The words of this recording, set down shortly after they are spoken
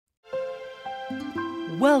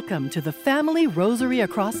Welcome to the Family Rosary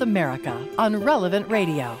Across America on Relevant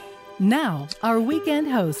Radio. Now, our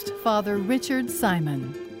weekend host, Father Richard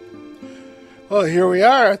Simon. Well, here we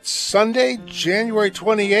are. It's Sunday, January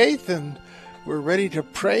 28th, and we're ready to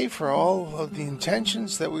pray for all of the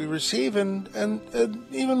intentions that we receive and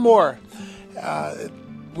even more.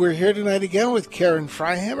 We're here tonight again with Karin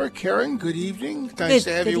Freihammer. Karin, good evening. Nice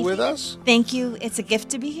to have you with us. Thank you. It's a gift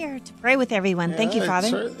to be here to pray with everyone. Thank you,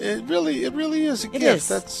 Father. It really is a gift.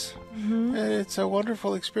 It's a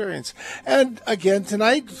wonderful experience. And again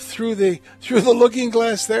tonight, through the looking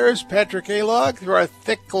glass, there is Patrick Alog through our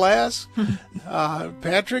thick glass.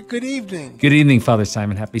 Patrick, good evening. Good evening, Father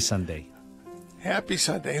Simon. Happy Sunday. Happy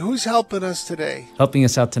Sunday. Who's helping us today? Helping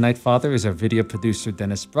us out tonight, Father, is our video producer,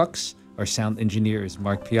 Dennis Brooks. Our sound engineer is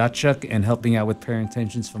Mark Piachuk, and helping out with prayer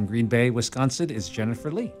intentions from Green Bay, Wisconsin, is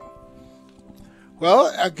Jennifer Lee.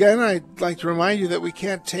 Well, again, I'd like to remind you that we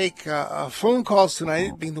can't take phone calls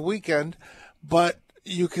tonight, being the weekend, but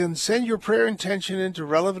you can send your prayer intention into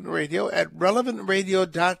Relevant Radio at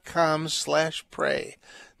relevantradio.com/pray.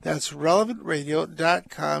 That's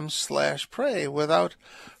relevantradio.com/pray. Without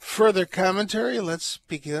further commentary, let's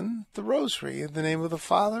begin the Rosary. In the name of the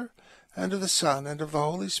Father, and of the Son, and of the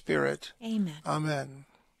Holy Spirit. Amen. Amen.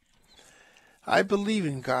 I believe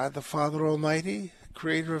in God, the Father Almighty,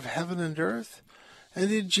 creator of heaven and earth,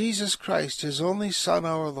 and in Jesus Christ, his only Son,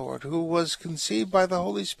 our Lord, who was conceived by the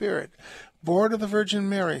Holy Spirit, born of the Virgin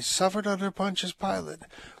Mary, suffered under Pontius Pilate,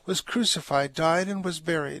 was crucified, died, and was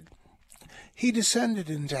buried. He descended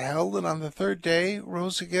into hell, and on the third day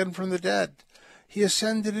rose again from the dead. He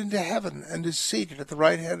ascended into heaven, and is seated at the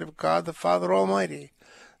right hand of God, the Father Almighty.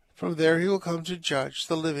 From there he will come to judge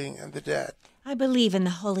the living and the dead. I believe in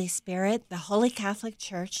the Holy Spirit, the Holy Catholic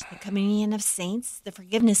Church, the communion of saints, the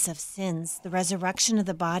forgiveness of sins, the resurrection of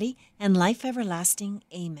the body, and life everlasting.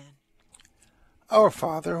 Amen. Our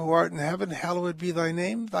Father, who art in heaven, hallowed be thy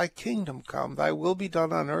name. Thy kingdom come, thy will be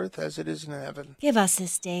done on earth as it is in heaven. Give us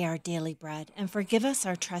this day our daily bread, and forgive us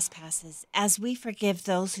our trespasses, as we forgive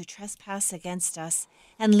those who trespass against us.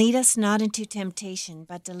 And lead us not into temptation,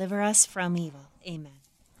 but deliver us from evil. Amen.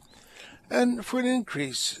 And for an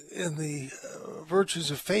increase in the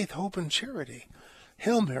virtues of faith, hope, and charity.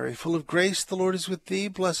 Hail Mary, full of grace, the Lord is with thee.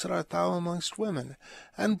 Blessed art thou amongst women,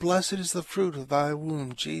 and blessed is the fruit of thy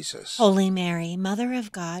womb, Jesus. Holy Mary, Mother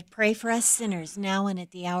of God, pray for us sinners, now and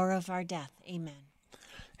at the hour of our death. Amen.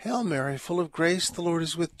 Hail Mary, full of grace, the Lord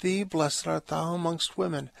is with thee. Blessed art thou amongst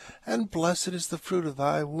women, and blessed is the fruit of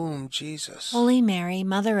thy womb, Jesus. Holy Mary,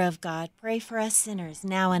 Mother of God, pray for us sinners,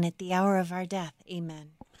 now and at the hour of our death.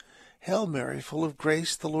 Amen. Hail Mary, full of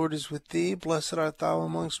grace, the Lord is with thee. Blessed art thou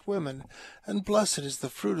amongst women, and blessed is the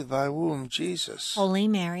fruit of thy womb, Jesus. Holy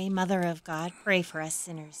Mary, Mother of God, pray for us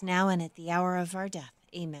sinners, now and at the hour of our death.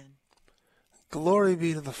 Amen. Glory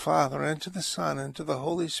be to the Father, and to the Son, and to the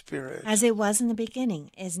Holy Spirit. As it was in the beginning,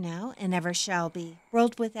 is now, and ever shall be,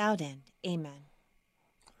 world without end. Amen.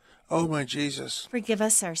 O my Jesus, forgive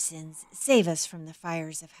us our sins, save us from the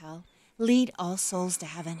fires of hell. Lead all souls to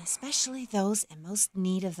heaven, especially those in most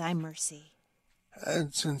need of thy mercy.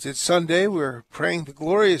 And since it's Sunday, we're praying the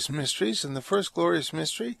glorious mysteries, and the first glorious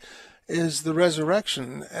mystery is the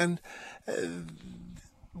resurrection. And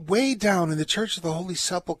way down in the Church of the Holy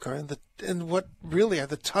Sepulchre, in what really are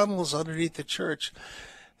the tunnels underneath the church,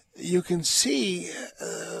 you can see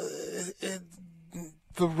the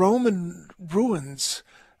Roman ruins,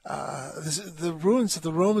 the ruins of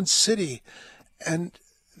the Roman city, and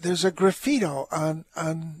there's a graffito on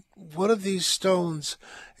one of these stones.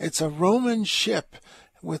 It's a Roman ship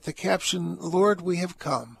with the caption, "Lord, we have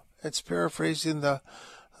come." It's paraphrasing the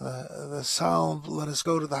psalm, "Let us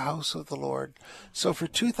go to the house of the Lord." So for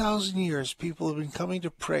 2,000 years, people have been coming to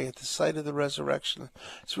pray at the site of the resurrection.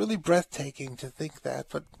 It's really breathtaking to think that.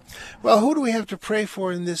 But, well, who do we have to pray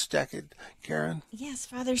for in this decade, Karin? Yes,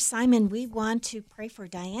 Father Simon, we want to pray for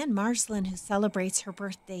Diane Marslin, who celebrates her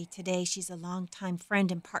birthday today. She's a longtime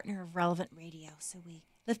friend and partner of Relevant Radio. So we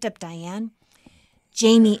lift up Diane.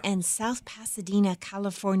 Jamie in South Pasadena,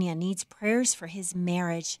 California, needs prayers for his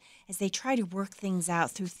marriage as they try to work things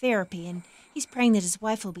out through therapy. And he's praying that his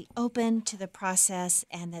wife will be open to the process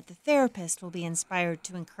and that the therapist will be inspired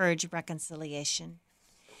to encourage reconciliation.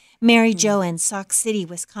 Mary Jo in Sauk City,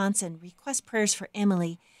 Wisconsin, requests prayers for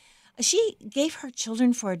Emily. She gave her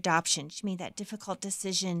children for adoption. She made that difficult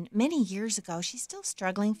decision many years ago. She's still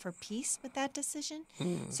struggling for peace with that decision.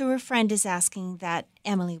 So her friend is asking that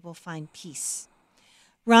Emily will find peace.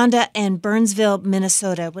 Rhonda in Burnsville,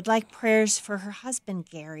 Minnesota, would like prayers for her husband,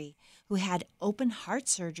 Gary, who had open heart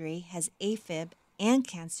surgery, has AFib and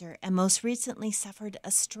cancer, and most recently suffered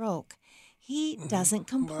a stroke. He doesn't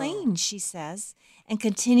complain, she says, and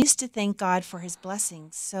continues to thank God for his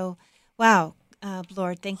blessings. So, wow,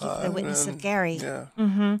 Lord, thank you for the witness of Gary. Yeah.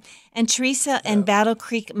 And Teresa in Battle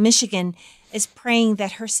Creek, Michigan, is praying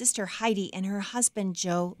that her sister Heidi and her husband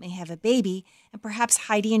Joe may have a baby, and perhaps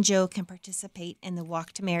Heidi and Joe can participate in the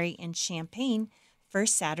Walk to Mary in Champaign,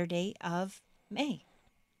 first Saturday of May.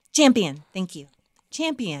 Champion, thank you.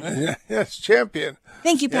 Champion. Yes, champion.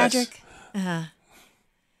 Thank you, Yes. Patrick.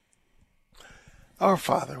 Our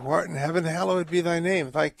Father, who art in heaven, hallowed be thy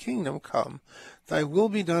name. Thy kingdom come. Thy will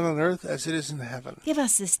be done on earth as it is in heaven. Give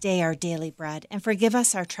us this day our daily bread, and forgive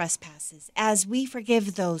us our trespasses, as we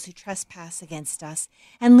forgive those who trespass against us.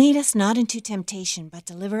 And lead us not into temptation, but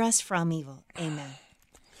deliver us from evil. Amen.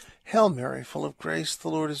 Hail Mary, full of grace, the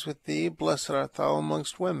Lord is with thee. Blessed art thou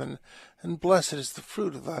amongst women, and blessed is the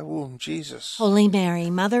fruit of thy womb, Jesus. Holy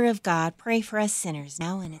Mary, Mother of God, pray for us sinners,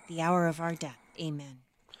 now and at the hour of our death. Amen.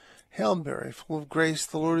 Hail Mary, full of grace,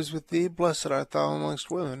 the Lord is with thee. Blessed art thou amongst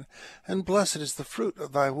women, and blessed is the fruit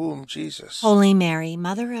of thy womb, Jesus. Holy Mary,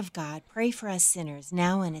 Mother of God, pray for us sinners,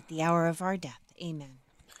 now and at the hour of our death. Amen.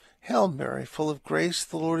 Hail Mary, full of grace,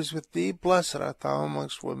 the Lord is with thee. Blessed art thou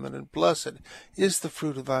amongst women, and blessed is the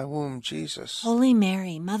fruit of thy womb, Jesus. Holy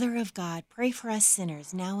Mary, Mother of God, pray for us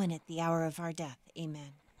sinners, now and at the hour of our death.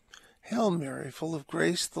 Amen. Hail Mary, full of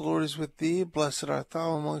grace, the Lord is with thee. Blessed art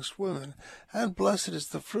thou amongst women, and blessed is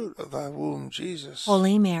the fruit of thy womb, Jesus.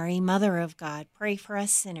 Holy Mary, Mother of God, pray for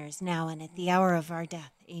us sinners, now and at the hour of our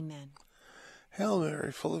death. Amen. Hail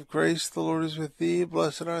Mary, full of grace, the Lord is with thee.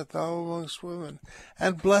 Blessed art thou amongst women,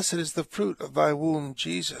 and blessed is the fruit of thy womb,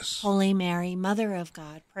 Jesus. Holy Mary, Mother of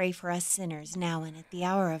God, pray for us sinners, now and at the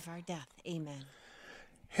hour of our death. Amen.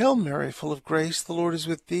 Hail Mary, full of grace, the Lord is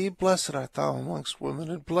with thee. Blessed art thou amongst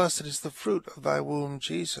women, and blessed is the fruit of thy womb,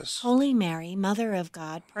 Jesus. Holy Mary, Mother of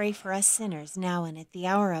God, pray for us sinners, now and at the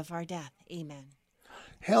hour of our death. Amen.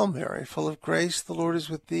 Hail Mary, full of grace, the Lord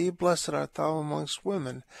is with thee. Blessed art thou amongst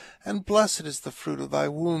women, and blessed is the fruit of thy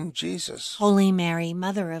womb, Jesus. Holy Mary,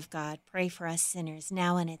 Mother of God, pray for us sinners,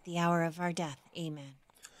 now and at the hour of our death. Amen.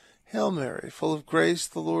 Hail Mary, full of grace,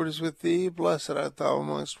 the Lord is with thee. Blessed art thou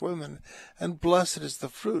amongst women, and blessed is the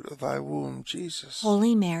fruit of thy womb, Jesus.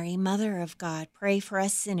 Holy Mary, Mother of God, pray for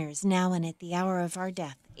us sinners, now and at the hour of our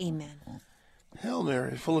death. Amen. Hail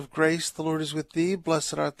Mary, full of grace, the Lord is with thee.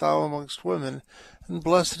 Blessed art thou amongst women, and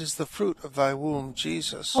blessed is the fruit of thy womb,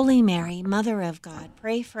 Jesus. Holy Mary, Mother of God,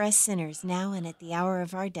 pray for us sinners, now and at the hour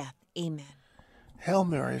of our death. Amen. Hail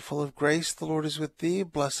Mary, full of grace, the Lord is with thee.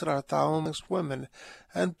 Blessed art thou amongst women,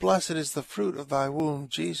 and blessed is the fruit of thy womb,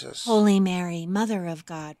 Jesus. Holy Mary, Mother of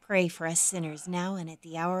God, pray for us sinners, now and at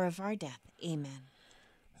the hour of our death. Amen.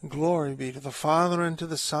 Glory be to the Father, and to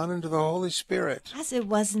the Son, and to the Holy Spirit. As it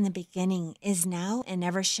was in the beginning, is now, and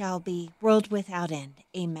ever shall be, world without end.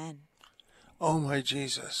 Amen. O my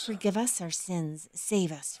Jesus, Forgive us our sins,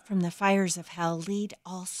 save us from the fires of hell, lead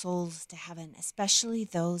all souls to heaven, especially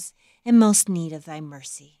those in most need of thy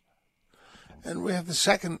mercy. and we have the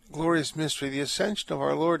second glorious mystery, the ascension of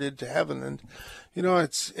our Lord into heaven. And, you know,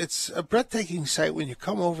 it's a breathtaking sight when you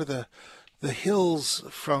come over the hills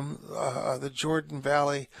from the Jordan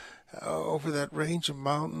Valley, over that range of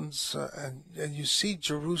mountains, and you see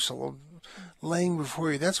Jerusalem laying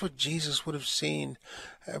before you. That's what Jesus would have seen.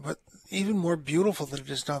 But even more beautiful than it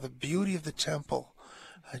is now, the beauty of the temple.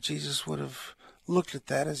 Jesus would have looked at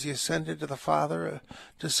that as he ascended to the Father,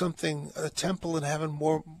 to something, a temple in heaven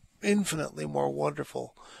infinitely more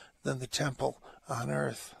wonderful than the temple on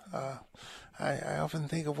earth. I often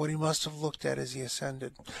think of what he must have looked at as he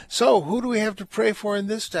ascended. So, who do we have to pray for in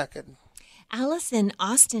this decade? Alice in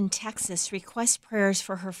Austin, Texas, requests prayers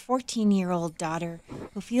for her 14-year-old daughter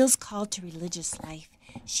who feels called to religious life.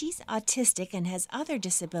 She's autistic and has other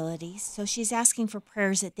disabilities, so she's asking for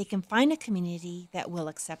prayers that they can find a community that will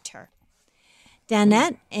accept her.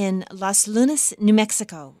 Danette in Las Lunas, New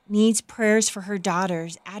Mexico, needs prayers for her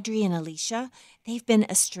daughters, Adri and Alicia. They've been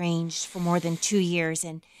estranged for more than 2 years,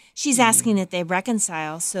 and she's asking that they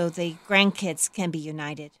reconcile so the grandkids can be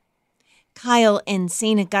united. Kyle in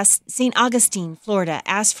St. Augustine, Florida,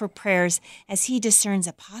 asks for prayers as he discerns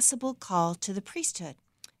a possible call to the priesthood.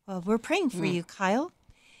 Well, we're praying for you, Kyle.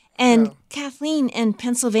 And Kathleen in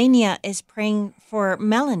Pennsylvania is praying for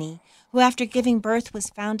Melanie, who after giving birth was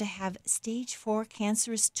found to have stage 4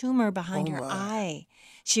 cancerous tumor behind her eye.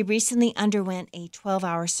 She recently underwent a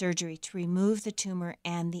 12-hour surgery to remove the tumor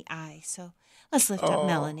and the eye. So let's lift up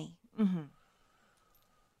Melanie. Mm-hmm.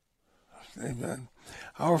 Amen.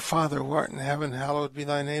 Our Father, who art in heaven, hallowed be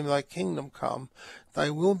thy name. Thy kingdom come. Thy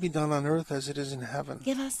will be done on earth as it is in heaven.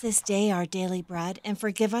 Give us this day our daily bread, and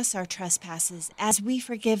forgive us our trespasses, as we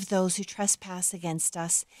forgive those who trespass against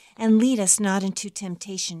us. And lead us not into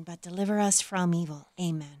temptation, but deliver us from evil.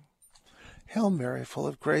 Amen. Hail Mary, full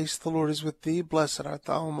of grace, the Lord is with thee. Blessed art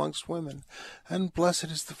thou amongst women, and blessed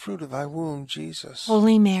is the fruit of thy womb, Jesus.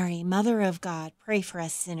 Holy Mary, Mother of God, pray for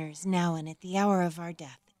us sinners, now and at the hour of our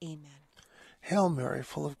death. Amen. Hail Mary,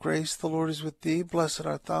 full of grace, the Lord is with thee. Blessed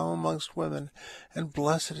art thou amongst women, and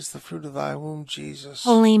blessed is the fruit of thy womb, Jesus.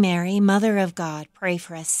 Holy Mary, Mother of God, pray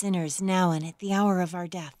for us sinners, now and at the hour of our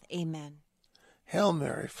death. Amen. Hail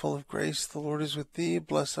Mary, full of grace, the Lord is with thee.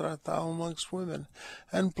 Blessed art thou amongst women,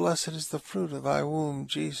 and blessed is the fruit of thy womb,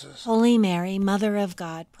 Jesus. Holy Mary, Mother of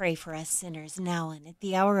God, pray for us sinners, now and at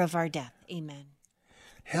the hour of our death. Amen.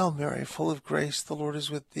 Hail Mary, full of grace, the Lord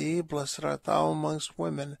is with thee. Blessed art thou amongst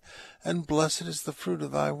women, and blessed is the fruit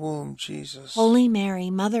of thy womb, Jesus. Holy Mary,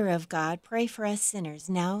 Mother of God, pray for us sinners,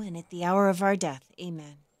 now and at the hour of our death.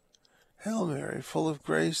 Amen. Hail Mary, full of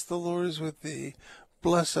grace, the Lord is with thee.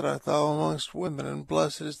 Blessed art thou amongst women, and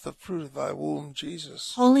blessed is the fruit of thy womb,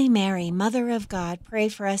 Jesus. Holy Mary, Mother of God, pray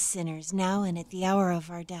for us sinners, now and at the hour of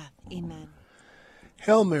our death. Amen.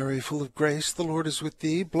 Hail Mary, full of grace, the Lord is with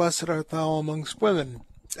thee. Blessed art thou amongst women,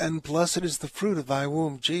 and blessed is the fruit of thy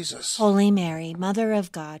womb, Jesus. Holy Mary, Mother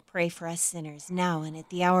of God, pray for us sinners, now and at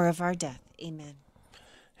the hour of our death. Amen.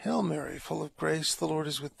 Hail Mary, full of grace, the Lord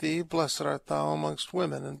is with thee. Blessed art thou amongst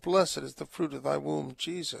women, and blessed is the fruit of thy womb,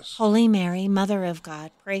 Jesus. Holy Mary, Mother of God,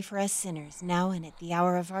 pray for us sinners, now and at the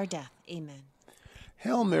hour of our death. Amen.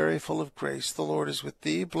 Hail Mary, full of grace, the Lord is with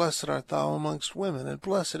thee. Blessed art thou amongst women, and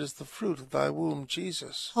blessed is the fruit of thy womb,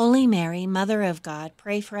 Jesus. Holy Mary, Mother of God,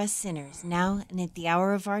 pray for us sinners, now and at the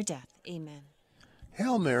hour of our death. Amen.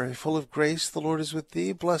 Hail Mary, full of grace, the Lord is with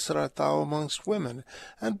thee. Blessed art thou amongst women,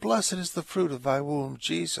 and blessed is the fruit of thy womb,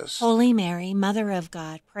 Jesus. Holy Mary, Mother of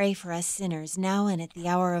God, pray for us sinners, now and at the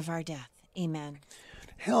hour of our death. Amen.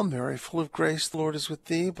 Hail Mary, full of grace, the Lord is with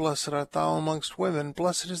thee. Blessed art thou amongst women,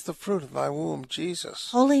 blessed is the fruit of thy womb,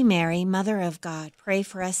 Jesus. Holy Mary, Mother of God, pray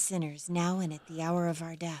for us sinners, now and at the hour of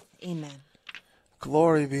our death. Amen.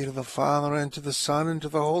 Glory be to the Father, and to the Son, and to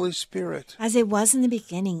the Holy Spirit. As it was in the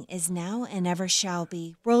beginning, is now, and ever shall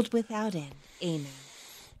be, world without end. Amen.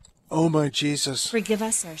 O my Jesus, Forgive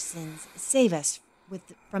us our sins, save us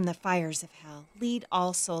from the fires of hell. Lead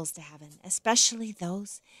all souls to heaven, especially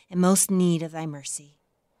those in most need of thy mercy.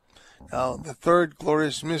 now the third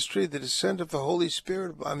glorious mystery, the descent of the Holy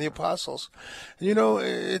Spirit on the apostles. You know,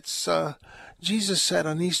 it's Jesus said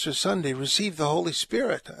on Easter Sunday, receive the Holy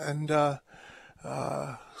Spirit. And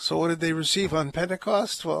so what did they receive on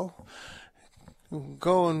Pentecost? Well,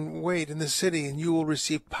 go and wait in the city, and you will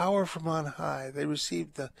receive power from on high. They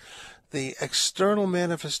received the external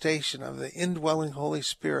manifestation of the indwelling Holy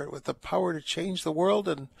Spirit with the power to change the world,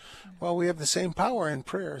 and, well, we have the same power in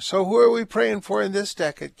prayer. So who are we praying for in this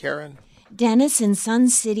decade, Karin? Dennis in Sun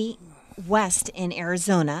City West in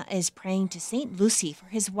Arizona is praying to St. Lucy for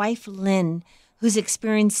his wife Lynn, who's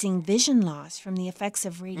experiencing vision loss from the effects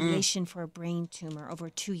of radiation for a brain tumor over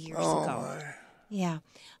 2 years ago. My. Yeah.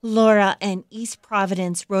 Laura in East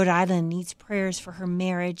Providence, Rhode Island, needs prayers for her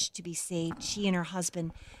marriage to be saved. She and her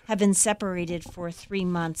husband have been separated for 3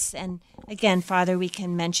 months. And again, Father, we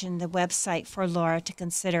can mention the website for Laura to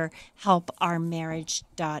consider,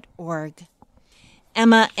 helpourmarriage.org.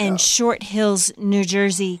 Emma in Short Hills, New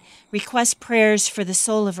Jersey, requests prayers for the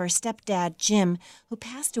soul of her stepdad, Jim, who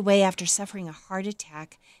passed away after suffering a heart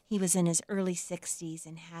attack. He was in his early 60s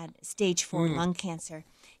and had stage 4 lung cancer.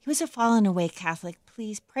 He was a fallen away Catholic.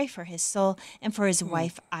 Please pray for his soul and for his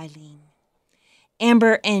wife, Eileen.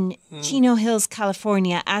 Amber in Chino Hills,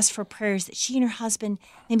 California, asks for prayers that she and her husband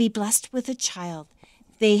may be blessed with a child.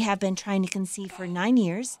 They have been trying to conceive for 9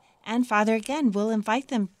 years. And Father, again, will invite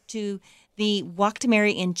them to the Walk to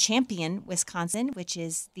Mary in Champion, Wisconsin, which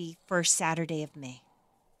is the first Saturday of May.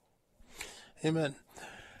 Amen.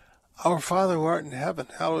 Our Father who art in heaven,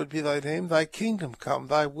 hallowed be thy name. Thy kingdom come,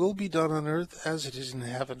 thy will be done on earth as it is in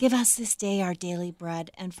heaven. Give us this day our daily bread,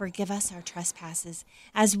 and forgive us our trespasses,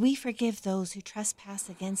 as we forgive those who trespass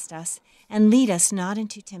against us. And lead us not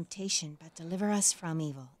into temptation, but deliver us from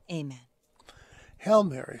evil. Amen. Hail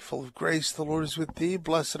Mary, full of grace, the Lord is with thee.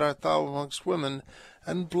 Blessed art thou amongst women,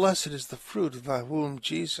 and blessed is the fruit of thy womb,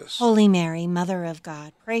 Jesus. Holy Mary, Mother of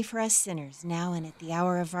God, pray for us sinners, now and at the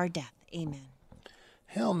hour of our death. Amen.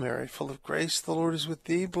 Hail Mary, full of grace, the Lord is with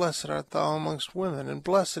thee. Blessed art thou amongst women, and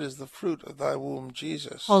blessed is the fruit of thy womb,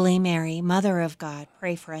 Jesus. Holy Mary, Mother of God,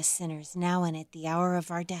 pray for us sinners, now and at the hour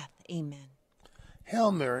of our death. Amen.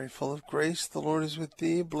 Hail Mary, full of grace, the Lord is with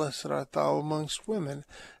thee. Blessed art thou amongst women,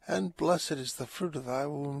 and blessed is the fruit of thy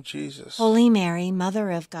womb, Jesus. Holy Mary, Mother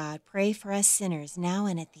of God, pray for us sinners, now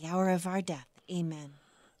and at the hour of our death. Amen.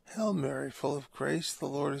 Hail Mary, full of grace, the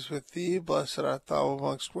Lord is with thee. Blessed art thou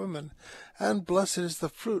amongst women, and blessed is the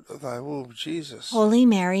fruit of thy womb, Jesus. Holy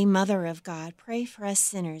Mary, Mother of God, pray for us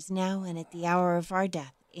sinners, now and at the hour of our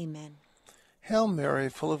death. Amen. Hail Mary,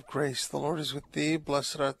 full of grace, the Lord is with thee.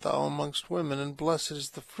 Blessed art thou amongst women, and blessed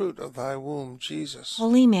is the fruit of thy womb, Jesus.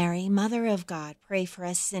 Holy Mary, Mother of God, pray for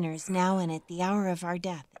us sinners, now and at the hour of our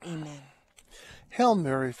death. Amen. Hail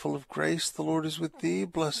Mary, full of grace, the Lord is with thee.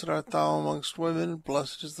 Blessed art thou amongst women, and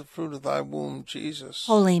blessed is the fruit of thy womb, Jesus.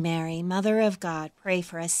 Holy Mary, Mother of God, pray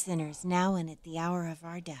for us sinners, now and at the hour of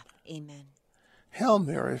our death. Amen. Hail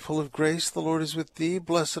Mary, full of grace, the Lord is with thee.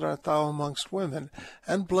 Blessed art thou amongst women,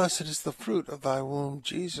 and blessed is the fruit of thy womb,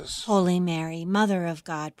 Jesus. Holy Mary, Mother of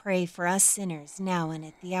God, pray for us sinners, now and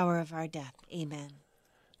at the hour of our death. Amen.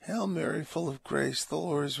 Hail Mary, full of grace, the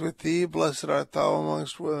Lord is with thee. Blessed art thou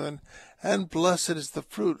amongst women, and blessed is the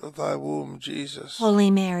fruit of thy womb, Jesus.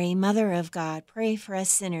 Holy Mary, Mother of God, pray for us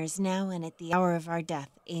sinners, now and at the hour of our death.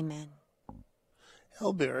 Amen.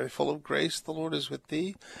 Hail Mary, full of grace, the Lord is with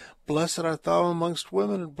thee. Blessed art thou amongst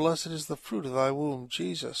women, and blessed is the fruit of thy womb,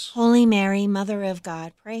 Jesus. Holy Mary, Mother of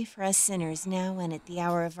God, pray for us sinners, now and at the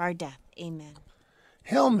hour of our death. Amen.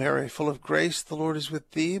 Hail Mary, full of grace, the Lord is with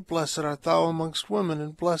thee. Blessed art thou amongst women,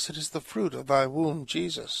 and blessed is the fruit of thy womb,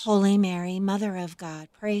 Jesus. Holy Mary, Mother of God,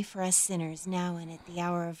 pray for us sinners, now and at the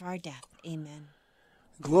hour of our death. Amen.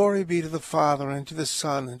 Glory be to the Father, and to the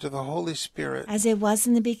Son, and to the Holy Spirit. As it was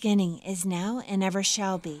in the beginning, is now, and ever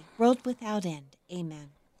shall be, world without end. Amen.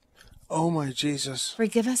 O my Jesus,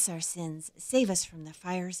 Forgive us our sins, save us from the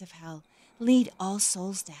fires of hell. Lead all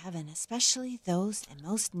souls to heaven, especially those in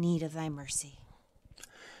most need of thy mercy.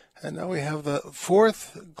 and now we have the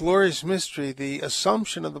fourth glorious mystery, the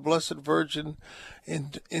Assumption of the Blessed Virgin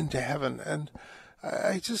into heaven. And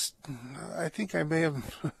I think I may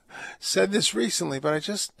have said this recently, but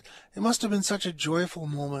it must have been such a joyful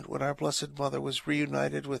moment when our Blessed Mother was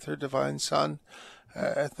reunited with her Divine Son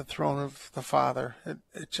at the throne of the Father. I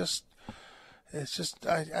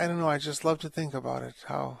don't know, I just love to think about it,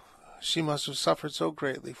 how she must have suffered so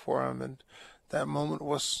greatly for him, and that moment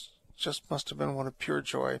must have been one of pure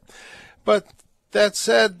joy. But that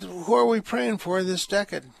said, who are we praying for this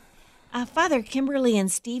decade? Father Kimberly in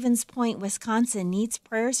Stevens Point, Wisconsin, needs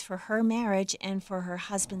prayers for her marriage and for her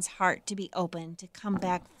husband's heart to be open, to come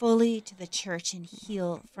back fully to the church and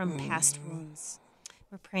heal from past wounds.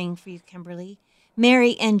 We're praying for you, Kimberly.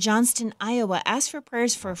 Mary in Johnston, Iowa, asked for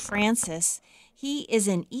prayers for Francis. He is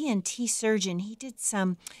an ENT surgeon. He did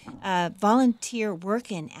some volunteer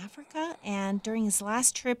work in Africa, and during his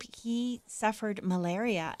last trip, he suffered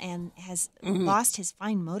malaria and has lost his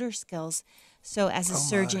fine motor skills. So as a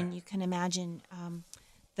surgeon, you can imagine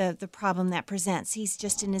the problem that presents. He's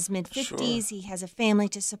just in his mid-50s. Sure. He has a family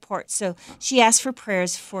to support. So she asked for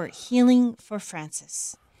prayers for healing for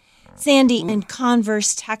Francis. Sandy in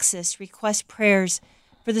Converse, Texas, requests prayers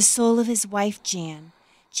for the soul of his wife, Jan.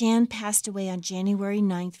 Jan passed away on January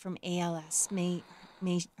 9th from ALS. May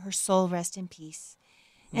her soul rest in peace.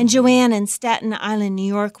 And Joanne in Staten Island, New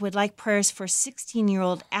York, would like prayers for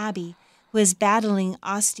 16-year-old Abby, who is battling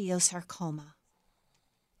osteosarcoma.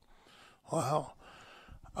 Wow.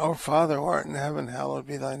 Our Father, who art in heaven, hallowed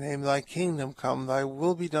be thy name. Thy kingdom come, thy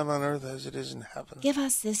will be done on earth as it is in heaven. Give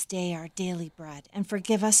us this day our daily bread, and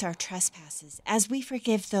forgive us our trespasses, as we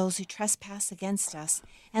forgive those who trespass against us.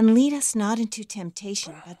 And lead us not into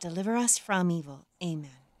temptation, but deliver us from evil.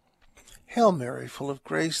 Amen. Hail Mary, full of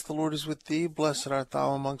grace, the Lord is with thee. Blessed art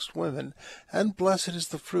thou amongst women, and blessed is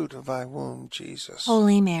the fruit of thy womb, Jesus.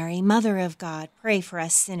 Holy Mary, Mother of God, pray for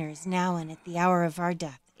us sinners, now and at the hour of our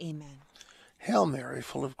death. Amen. Hail Mary,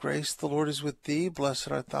 full of grace, the Lord is with thee.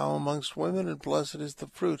 Blessed art thou amongst women, and blessed is the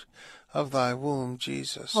fruit of thy womb,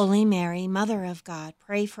 Jesus. Holy Mary, Mother of God,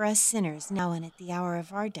 pray for us sinners, now and at the hour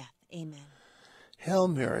of our death. Amen. Hail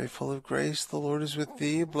Mary, full of grace, the Lord is with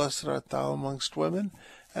thee. Blessed art thou amongst women,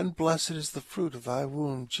 and blessed is the fruit of thy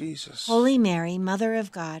womb, Jesus. Holy Mary, Mother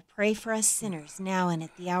of God, pray for us sinners, now and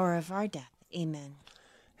at the hour of our death. Amen.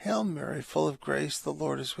 Hail Mary, full of grace, the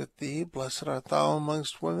Lord is with thee. Blessed art thou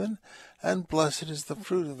amongst women, and blessed is the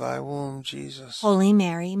fruit of thy womb, Jesus. Holy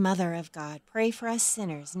Mary, Mother of God, pray for us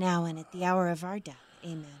sinners, now and at the hour of our death.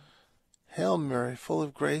 Amen. Hail Mary, full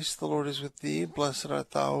of grace, the Lord is with thee. Blessed art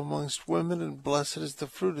thou amongst women, and blessed is the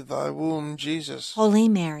fruit of thy womb, Jesus. Holy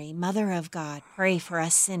Mary, Mother of God, pray for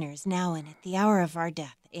us sinners, now and at the hour of our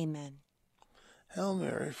death. Amen. Hail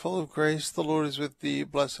Mary, full of grace, the Lord is with thee.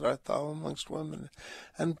 Blessed art thou amongst women,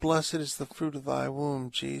 and blessed is the fruit of thy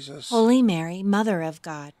womb, Jesus. Holy Mary, Mother of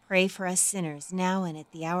God, pray for us sinners, now and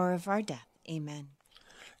at the hour of our death. Amen.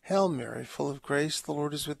 Hail Mary, full of grace, the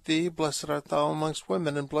Lord is with thee. Blessed art thou amongst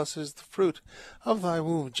women, and blessed is the fruit of thy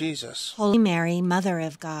womb, Jesus. Holy Mary, Mother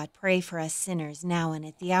of God, pray for us sinners, now and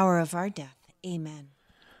at the hour of our death. Amen.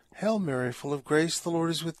 Hail Mary, full of grace, the Lord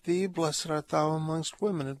is with thee. Blessed art thou amongst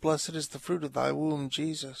women, and blessed is the fruit of thy womb,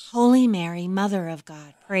 Jesus. Holy Mary, Mother of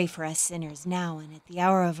God, pray for us sinners, now and at the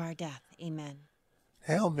hour of our death. Amen.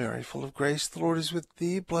 Hail Mary, full of grace, the Lord is with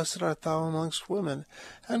thee. Blessed art thou amongst women,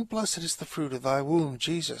 and blessed is the fruit of thy womb,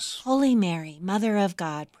 Jesus. Holy Mary, Mother of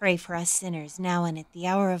God, pray for us sinners, now and at the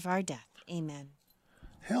hour of our death. Amen.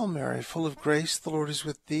 Hail Mary, full of grace, the Lord is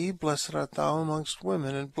with thee. Blessed art thou amongst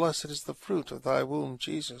women, and blessed is the fruit of thy womb,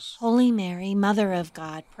 Jesus. Holy Mary, Mother of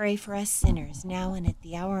God, pray for us sinners, now and at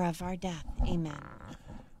the hour of our death. Amen.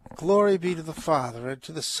 Glory be to the Father, and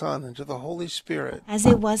to the Son, and to the Holy Spirit. As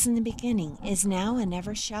it was in the beginning, is now, and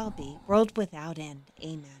ever shall be, world without end.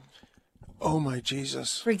 Amen. O my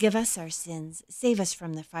Jesus, Forgive us our sins, save us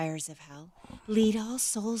from the fires of hell. Lead all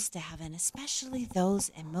souls to heaven, especially those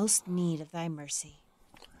in most need of thy mercy.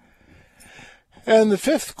 and the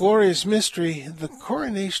fifth glorious mystery, the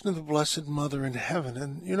coronation of the Blessed Mother in heaven.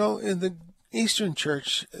 And, you know, in the Eastern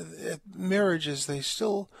Church, at marriages, they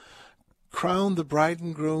still crown the bride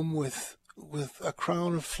and groom with a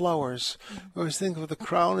crown of flowers. I always think of the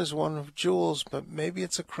crown as one of jewels, but maybe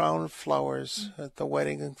it's a crown of flowers at the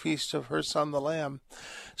wedding and feast of her son, the Lamb.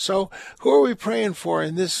 So, who are we praying for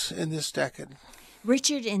in this decade?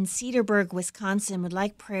 Richard in Cedarburg, Wisconsin would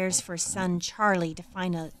like prayers for son Charlie to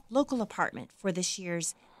find a local apartment for this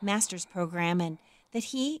year's master's program, and that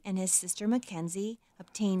he and his sister Mackenzie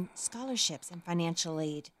obtain scholarships and financial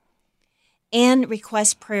aid. Anne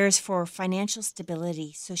requests prayers for financial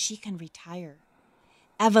stability so she can retire.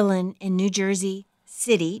 Evelyn in New Jersey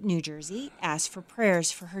City, New Jersey, asked for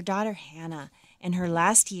prayers for her daughter Hannah in her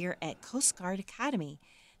last year at Coast Guard Academy,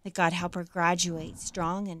 that God help her graduate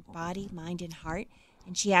strong in body, mind, and heart.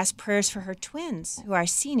 And she asked prayers for her twins, who are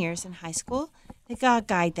seniors in high school, that God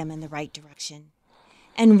guide them in the right direction.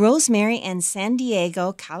 And Rosemary in San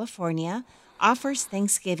Diego, California, offers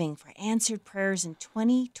thanksgiving for answered prayers in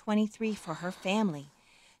 2023 for her family.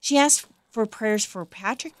 She asked for prayers for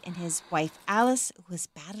Patrick and his wife Alice, who is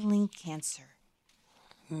battling cancer.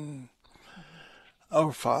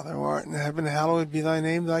 Our Father, who art in heaven, hallowed be thy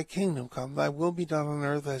name. Thy kingdom come, thy will be done on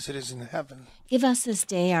earth as it is in heaven. Give us this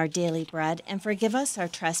day our daily bread, and forgive us our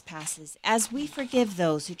trespasses, as we forgive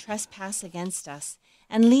those who trespass against us.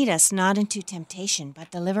 And lead us not into temptation,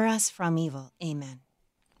 but deliver us from evil. Amen.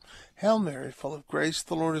 Hail Mary, full of grace,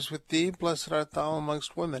 the Lord is with thee. Blessed art thou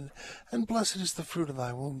amongst women, and blessed is the fruit of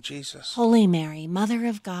thy womb, Jesus. Holy Mary, Mother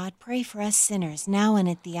of God, pray for us sinners, now and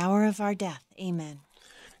at the hour of our death. Amen.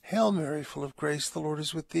 Hail Mary, full of grace, the Lord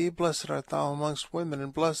is with thee. Blessed art thou amongst women,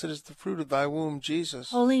 and blessed is the fruit of thy womb, Jesus.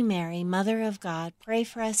 Holy Mary, Mother of God, pray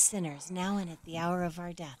for us sinners, now and at the hour of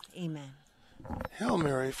our death. Amen. Hail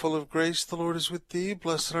Mary, full of grace, the Lord is with thee.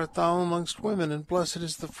 Blessed art thou amongst women, and blessed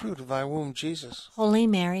is the fruit of thy womb, Jesus. Holy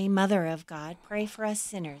Mary, Mother of God, pray for us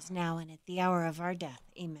sinners, now and at the hour of our death.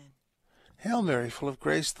 Amen. Hail Mary, full of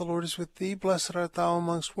grace, the Lord is with thee. Blessed art thou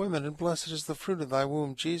amongst women, and blessed is the fruit of thy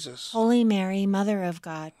womb, Jesus. Holy Mary, Mother of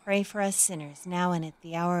God, pray for us sinners, now and at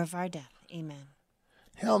the hour of our death. Amen.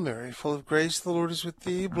 Hail Mary, full of grace, the Lord is with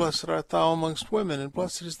thee. Blessed art thou amongst women, and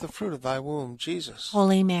blessed is the fruit of thy womb, Jesus.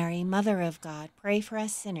 Holy Mary, Mother of God, pray for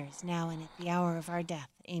us sinners, now and at the hour of our death.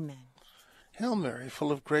 Amen. Hail Mary,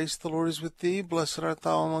 full of grace, the Lord is with thee. Blessed art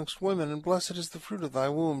thou amongst women, and blessed is the fruit of thy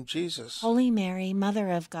womb, Jesus. Holy Mary,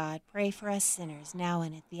 Mother of God, pray for us sinners, now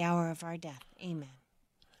and at the hour of our death. Amen.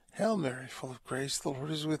 Hail Mary, full of grace, the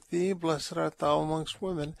Lord is with thee. Blessed art thou amongst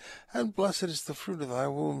women, and blessed is the fruit of thy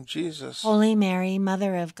womb, Jesus. Holy Mary,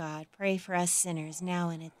 Mother of God, pray for us sinners, now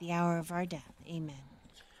and at the hour of our death. Amen.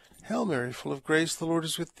 Hail Mary, full of grace, the Lord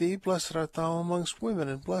is with thee. Blessed art thou amongst women,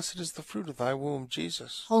 and blessed is the fruit of thy womb,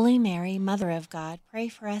 Jesus. Holy Mary, Mother of God, pray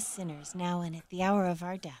for us sinners, now and at the hour of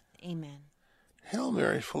our death. Amen. Hail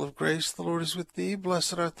Mary, full of grace, the Lord is with thee.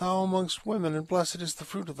 Blessed art thou amongst women, and blessed is the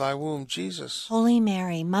fruit of thy womb, Jesus. Holy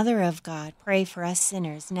Mary, Mother of God, pray for us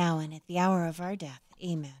sinners, now and at the hour of our death.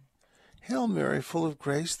 Amen. Hail Mary, full of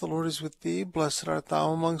grace, the Lord is with thee. Blessed art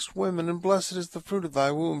thou amongst women, and blessed is the fruit of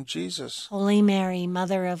thy womb, Jesus. Holy Mary,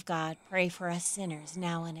 Mother of God, pray for us sinners,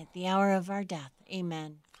 now and at the hour of our death.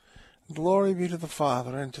 Amen. Glory be to the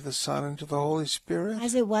Father, and to the Son, and to the Holy Spirit.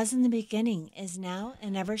 As it was in the beginning, is now,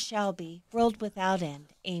 and ever shall be, world without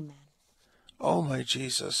end. Amen. O my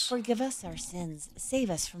Jesus, Forgive us our sins, save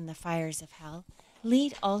us from the fires of hell.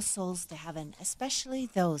 Lead all souls to heaven, especially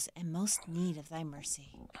those in most need of thy mercy.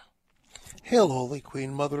 Hail, Holy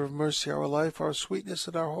Queen, Mother of Mercy, our life, our sweetness,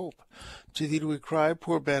 and our hope. To thee do we cry,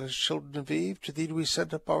 poor banished children of Eve. To thee do we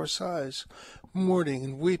send up our sighs, mourning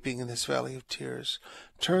and weeping in this valley of tears.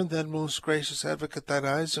 Turn then, most gracious Advocate, thine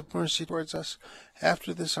eyes of mercy towards us.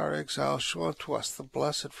 After this our exile, show unto us the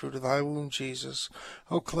blessed fruit of thy womb, Jesus.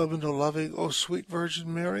 O clement, O loving, O sweet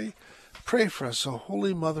Virgin Mary, pray for us, O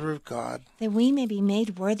Holy Mother of God, that we may be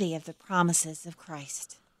made worthy of the promises of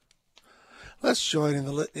Christ. Let's join in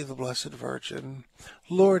the litany of the Blessed Virgin.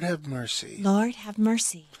 Lord, have mercy. Lord, have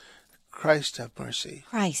mercy. Christ, have mercy.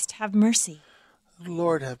 Christ, have mercy.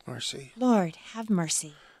 Lord, have mercy. Lord, have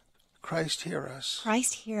mercy. Christ, hear us.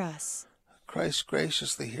 Christ, hear us. Christ,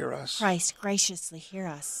 graciously hear us. Christ, graciously hear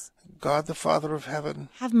us. God, the Father of heaven,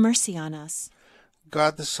 have mercy on us.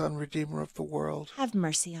 God, the Son, Redeemer of the world, have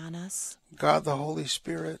mercy on us. God, the Holy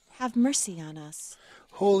Spirit, have mercy on us.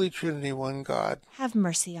 Holy Trinity, one God, have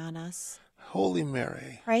mercy on us. Holy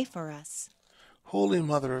Mary, pray for us. Holy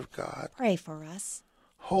Mother of God, pray for us.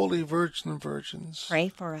 Holy Virgin of Virgins, pray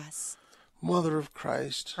for us. Mother of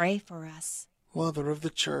Christ, pray for us. Mother of the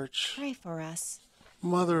Church, pray for us.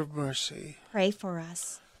 Mother of Mercy, pray for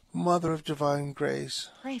us. Mother of Divine Grace,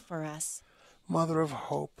 pray for us. Mother of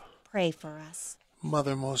Hope, pray for us.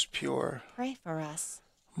 Mother most pure, pray for us.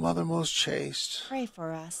 Mother most chaste, pray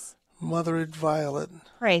for us. Mother inviolate,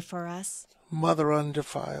 pray for us. Mother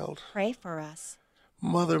undefiled, pray for us.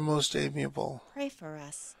 Mother most amiable, pray for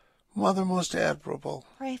us. Mother most admirable,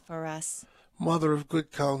 pray for us. Mother of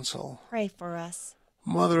good counsel, pray for us.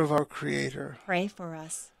 Mother of our Creator, pray for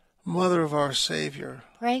us. Mother of our Savior,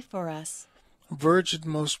 pray for us. Virgin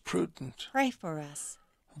most prudent, pray for us.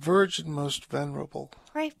 Virgin most venerable,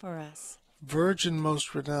 pray for us. Virgin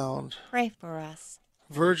most renowned, pray for us.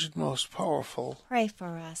 Virgin most powerful, pray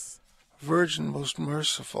for us. Virgin most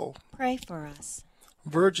merciful, pray for us.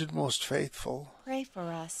 Virgin most faithful, pray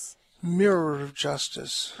for us. Mirror of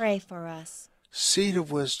justice, pray for us. Seat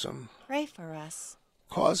of wisdom, pray for us.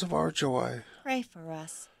 Cause of our joy, pray for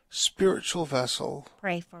us. Spiritual vessel,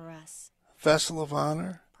 pray for us. Vessel of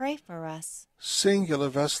honor, pray for us. Singular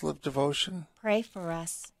vessel of devotion, pray for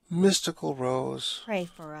us. Mystical rose, pray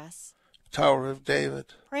for us. Tower of David,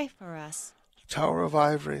 pray for us. Tower of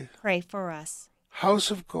ivory, pray for us.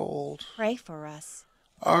 House of gold, pray for us.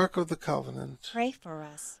 Ark of the covenant, pray for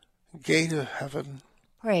us. Gate of heaven,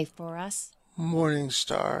 pray for us. Morning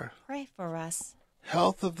star, pray for us.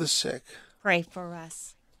 Health of the sick, pray for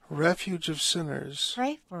us. Refuge of sinners,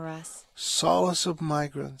 pray for us. Solace of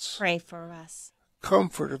migrants, pray for us.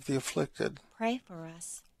 Comfort of the afflicted, pray for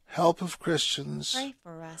us. Help of Christians, pray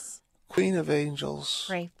for us. Queen of angels,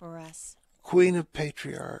 pray for us. Queen of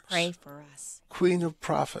patriarchs, pray for us. Queen of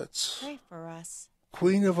prophets, pray for us.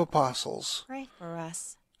 Queen of apostles, pray for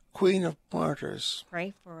us. Queen of martyrs,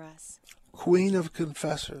 pray for us. Queen of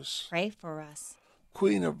confessors, pray for us.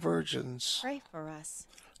 Queen of virgins, pray for us.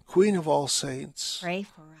 Queen of all saints, pray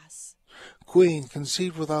for us. Queen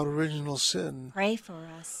conceived without original sin, pray for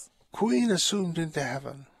us. Queen assumed into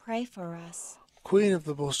heaven, pray for us. Queen of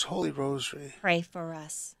the most holy Rosary, pray for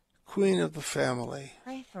us. Queen of the family,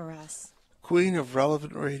 pray for us. Queen of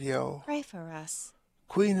relevant radio, pray for us.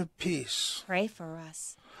 Queen of peace, pray for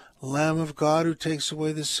us. Lamb of God who takes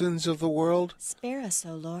away the sins of the world, spare us,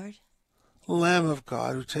 O Lord. Lamb of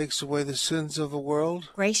God who takes away the sins of the world,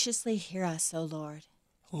 graciously hear us, O Lord.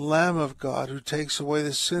 Lamb of God who takes away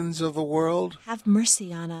the sins of the world, have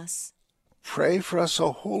mercy on us. Pray for us,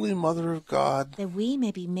 O Holy Mother of God, that we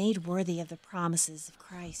may be made worthy of the promises of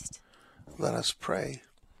Christ. Let us pray.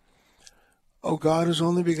 O God, whose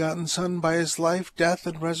only begotten Son, by his life, death,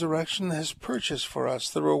 and resurrection, has purchased for us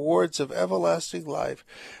the rewards of everlasting life,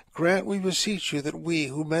 grant, we beseech you, that we,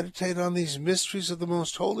 who meditate on these mysteries of the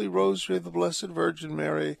most holy Rosary of the Blessed Virgin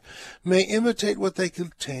Mary, may imitate what they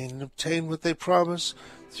contain and obtain what they promise,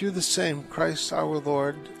 through the same Christ our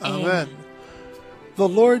Lord. Amen. The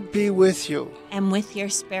Lord be with you. And with your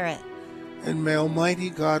spirit. And may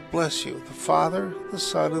Almighty God bless you, the Father, the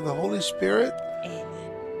Son, and the Holy Spirit. Amen.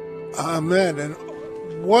 Amen.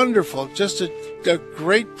 And wonderful. Just a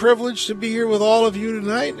great privilege to be here with all of you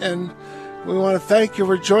tonight. And we want to thank you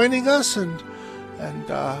for joining us. And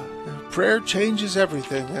prayer changes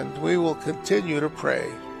everything. And we will continue to pray.